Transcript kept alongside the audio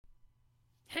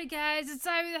Hey guys, it's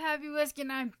Ivy the Happy Whisk, and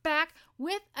I'm back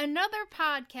with another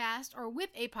podcast, or with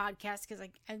a podcast, because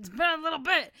it's been a little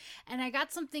bit, and I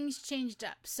got some things changed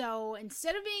up. So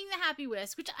instead of being the Happy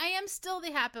Whisk, which I am still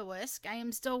the Happy Whisk, I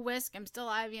am still Whisk, I'm still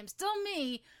Ivy, I'm still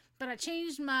me, but I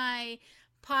changed my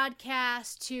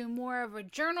podcast to more of a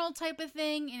journal type of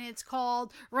thing, and it's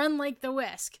called Run Like The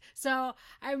Whisk. So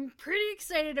I'm pretty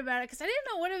excited about it because I didn't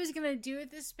know what I was going to do with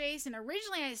this space, and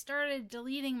originally I started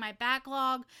deleting my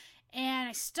backlog and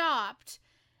I stopped,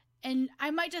 and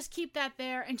I might just keep that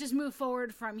there and just move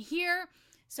forward from here.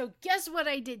 So guess what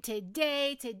I did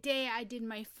today? Today I did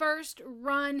my first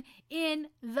run in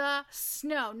the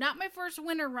snow. Not my first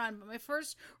winter run, but my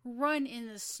first run in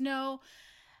the snow.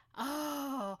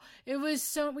 Oh, it was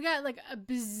so, we got like a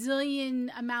bazillion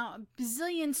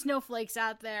snowflakes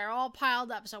out there all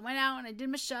piled up. So I went out and I did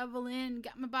my shoveling,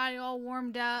 got my body all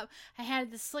warmed up. I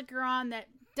had the slicker on that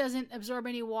doesn't absorb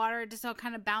any water, it just all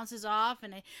kind of bounces off,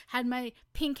 and I had my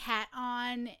pink hat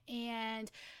on, and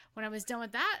when I was done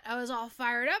with that, I was all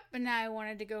fired up, and I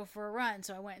wanted to go for a run.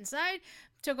 So I went inside,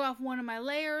 took off one of my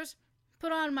layers,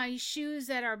 put on my shoes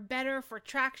that are better for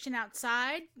traction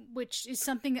outside, which is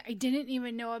something that I didn't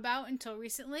even know about until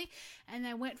recently. And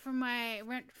I went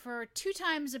for 2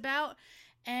 times about,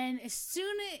 and as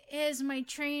soon as my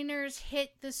trainers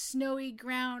hit the snowy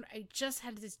ground, I just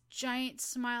had this giant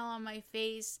smile on my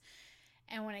face.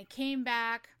 And when I came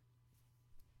back,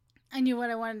 I knew what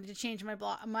I wanted to change my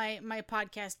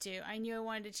podcast to. I knew I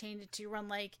wanted to change it to run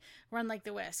like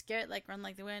the whisk. Get it? Like run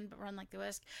like the wind, but run like the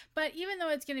whisk. But even though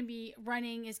it's going to be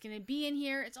running, is going to be in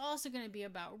here, it's also going to be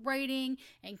about writing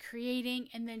and creating,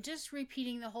 and then just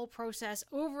repeating the whole process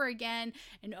over again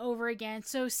and over again.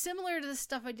 So similar to the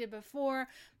stuff I did before,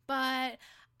 but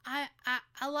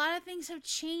a lot of things have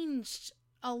changed.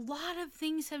 A lot of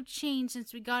things have changed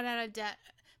since we got out of debt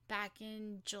back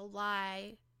in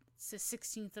July. It's the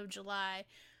 16th of July.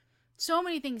 So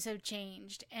many things have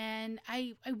changed, and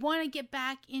I want to get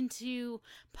back into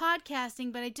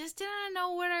podcasting, but I just didn't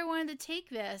know where I wanted to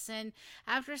take this. And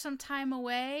after some time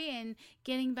away and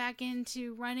getting back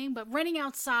into running, but running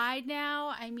outside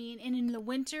now, and in the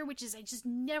winter, which is I just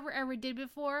never ever did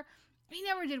before. I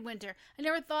never did winter. I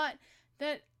never thought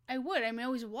that I would. I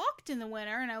always walked in the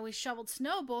winter, and I always shoveled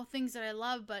snow, both things that I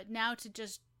love, but now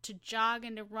to jog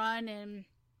and to run, and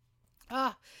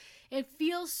it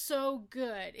feels so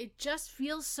good. It just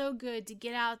feels so good to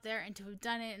get out there and to have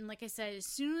done it. And like I said, as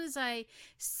soon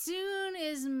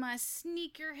as my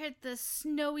sneaker hit the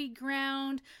snowy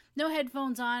ground, no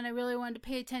headphones on, I really wanted to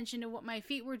pay attention to what my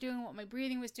feet were doing, what my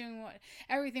breathing was doing, what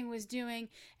everything was doing,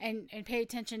 and pay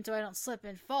attention so I don't slip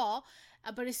and fall.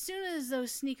 But as soon as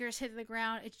those sneakers hit the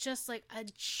ground, it's just like a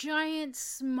giant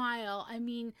smile.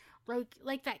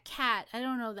 Like that cat. I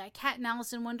don't know, that cat in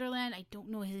Alice in Wonderland. I don't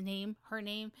know his name, her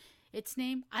name, its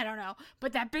name. I don't know.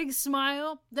 But that big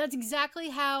smile, that's exactly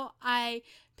how I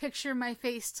picture my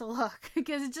face to look,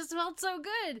 because it just felt so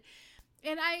good.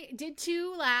 And I did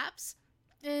 2 laps.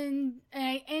 And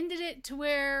I ended it to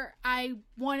where I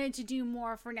wanted to do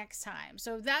more for next time.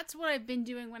 So that's what I've been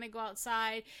doing when I go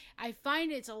outside. I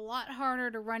find it's a lot harder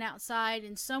to run outside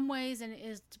in some ways than it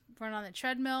is to run on the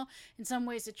treadmill. In some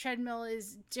ways, the treadmill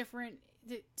is different.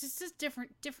 Just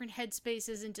different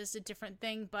headspaces and just a different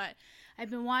thing. But I've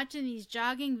been watching these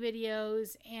jogging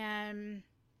videos, and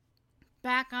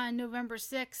back on November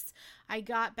 6th, I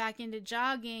got back into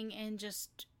jogging, and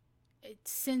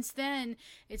since then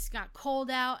it's got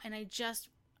cold out, and I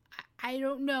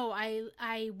don't know,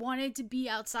 I wanted to be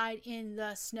outside in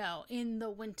the snow in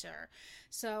the winter.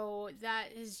 So that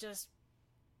is just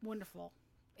wonderful.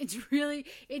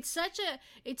 It's such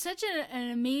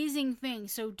an amazing thing.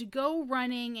 So to go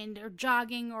running or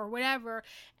jogging or whatever,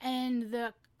 and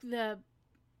the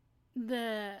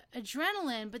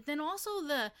adrenaline, but then also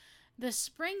the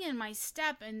spring in my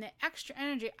step and the extra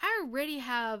energy. I already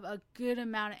have a good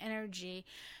amount of energy,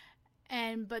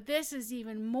 but this is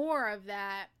even more of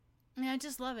that. I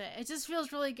just love it. It just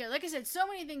feels really good. Like I said, so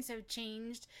many things have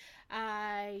changed.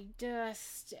 I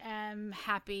just am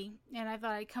happy, and I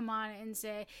thought I'd come on and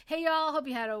say, hey y'all, hope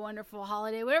you had a wonderful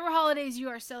holiday. Whatever holidays you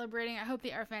are celebrating, I hope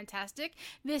they are fantastic.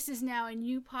 This is now a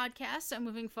new podcast, so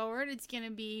moving forward, it's going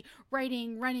to be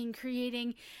writing, running,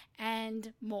 creating,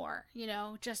 and more.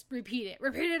 Just repeat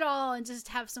it all, and just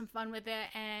have some fun with it.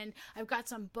 And I've got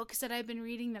some books that I've been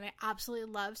reading that I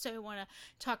absolutely love, so I want to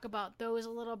talk about those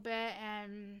a little bit.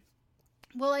 And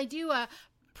will I do a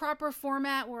proper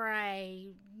format where I,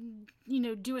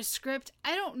 do a script?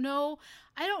 I don't know.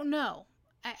 I don't know.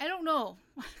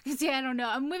 See, I don't know.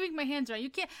 I'm moving my hands around. You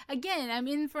can't, again, I'm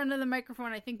in front of the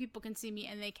microphone. I think people can see me,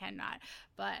 and they cannot.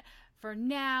 But for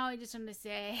now, I just want to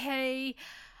say, hey,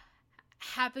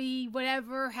 happy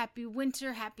whatever, happy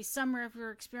winter, happy summer if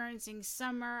you're experiencing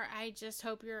summer. I just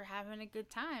hope you're having a good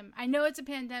time. I know it's a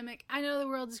pandemic. I know the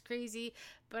world is crazy,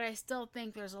 but I still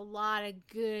think there's a lot of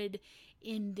good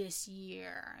in this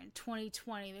year, in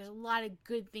 2020. There's a lot of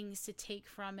good things to take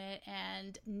from it.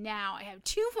 And now I have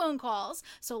 2 phone calls,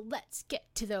 so let's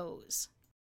get to those.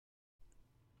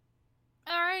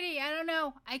 Alrighty, I don't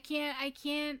know.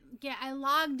 I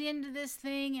logged into this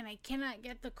thing and I cannot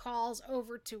get the calls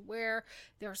over to where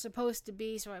they're supposed to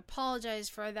be, so I apologize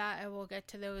for that. I will get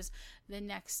to those the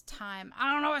next time.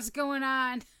 I don't know what's going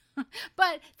on.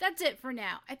 But that's it for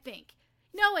now, I think.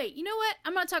 No, wait, you know what?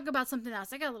 I'm going to talk about something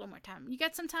else. I got a little more time. You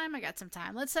got some time? I got some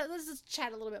time. Let's just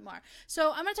chat a little bit more.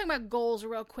 So I'm going to talk about goals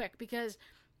real quick, because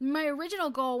my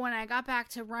original goal when I got back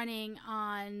to running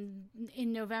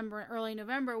in November, early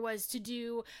November, was to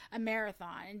do a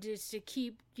marathon and just to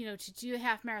keep, to do a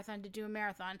half marathon, to do a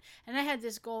marathon. And I had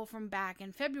this goal from back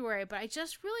in February, but I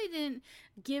just really didn't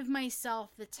give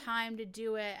myself the time to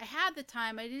do it. I had the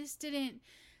time. I just didn't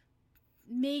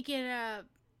make it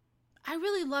I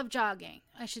really love jogging,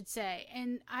 I should say.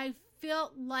 And I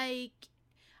felt like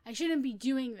I shouldn't be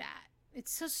doing that.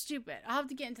 It's so stupid. I'll have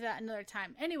to get into that another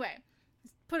time. Anyway,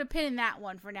 put a pin in that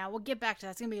one for now. We'll get back to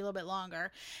that. It's going to be a little bit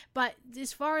longer. But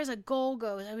as far as a goal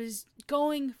goes, I was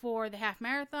going for the half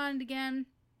marathon again,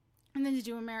 and then to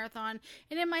do a marathon.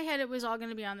 And in my head, it was all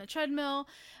going to be on the treadmill.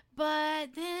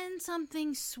 But then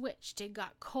something switched. It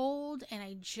got cold, and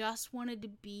I just wanted to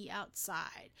be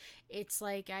outside. It's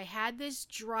like I had this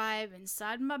drive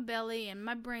inside my belly and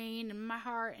my brain and my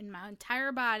heart and my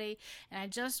entire body, and I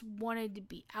just wanted to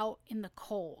be out in the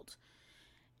cold.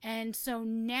 And so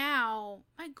now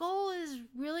my goal is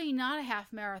really not a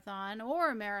half marathon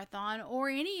or a marathon or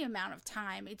any amount of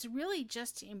time. It's really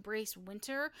just to embrace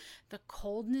winter, the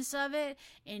coldness of it,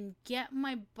 and get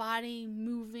my body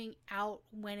moving out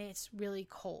when it's really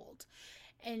cold.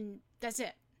 And that's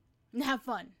it. And have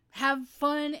fun. Have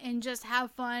fun and just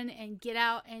have fun and get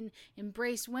out and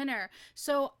embrace winter.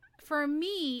 So for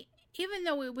me, even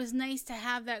though it was nice to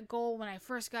have that goal when I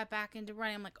first got back into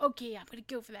running, I'm like, okay, I'm going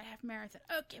to go for that half marathon.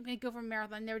 Okay, I'm going to go for a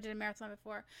marathon. I never did a marathon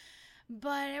before.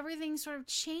 But everything sort of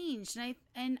changed.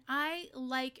 And I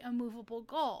like a movable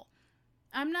goal.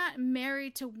 I'm not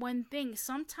married to one thing.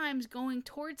 Sometimes going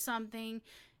towards something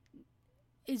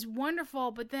is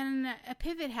wonderful, but then a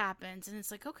pivot happens. And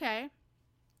it's like, okay,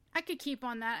 I could keep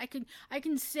on that. I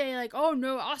can say like, oh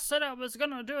no, I said I was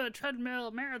gonna do a treadmill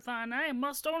marathon. I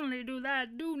must only do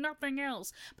that, do nothing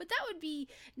else. But that would be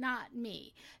not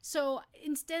me. So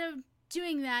instead of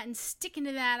doing that and sticking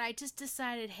to that, I just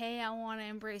decided, hey, I want to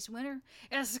embrace winter.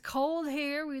 It's cold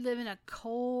here. We live in a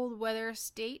cold weather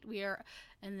state. We are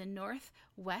in the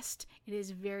northwest. It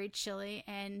is very chilly.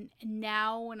 And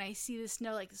now when I see the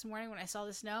snow, like this morning when I saw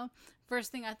the snow, first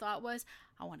thing I thought was,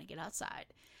 I want to get outside.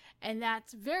 And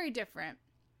that's very different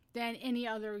than any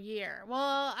other year.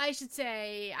 Well, I should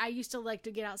say I used to like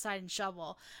to get outside and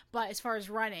shovel. But as far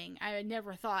as running, I had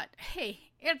never thought,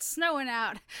 hey, it's snowing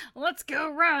out. Let's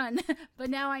go run. But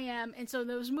now I am. And so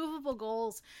those movable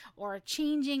goals or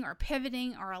changing or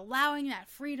pivoting or allowing that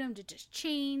freedom to just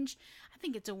change, I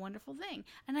think it's a wonderful thing.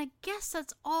 And I guess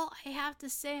that's all I have to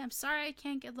say. I'm sorry I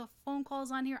can't get the phone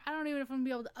calls on here. I don't even know if I'm going to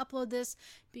be able to upload this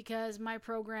because my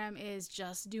program is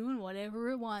just doing whatever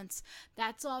it wants.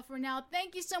 That's all for now.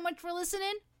 Thank you so much for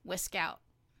listening. Whisk out.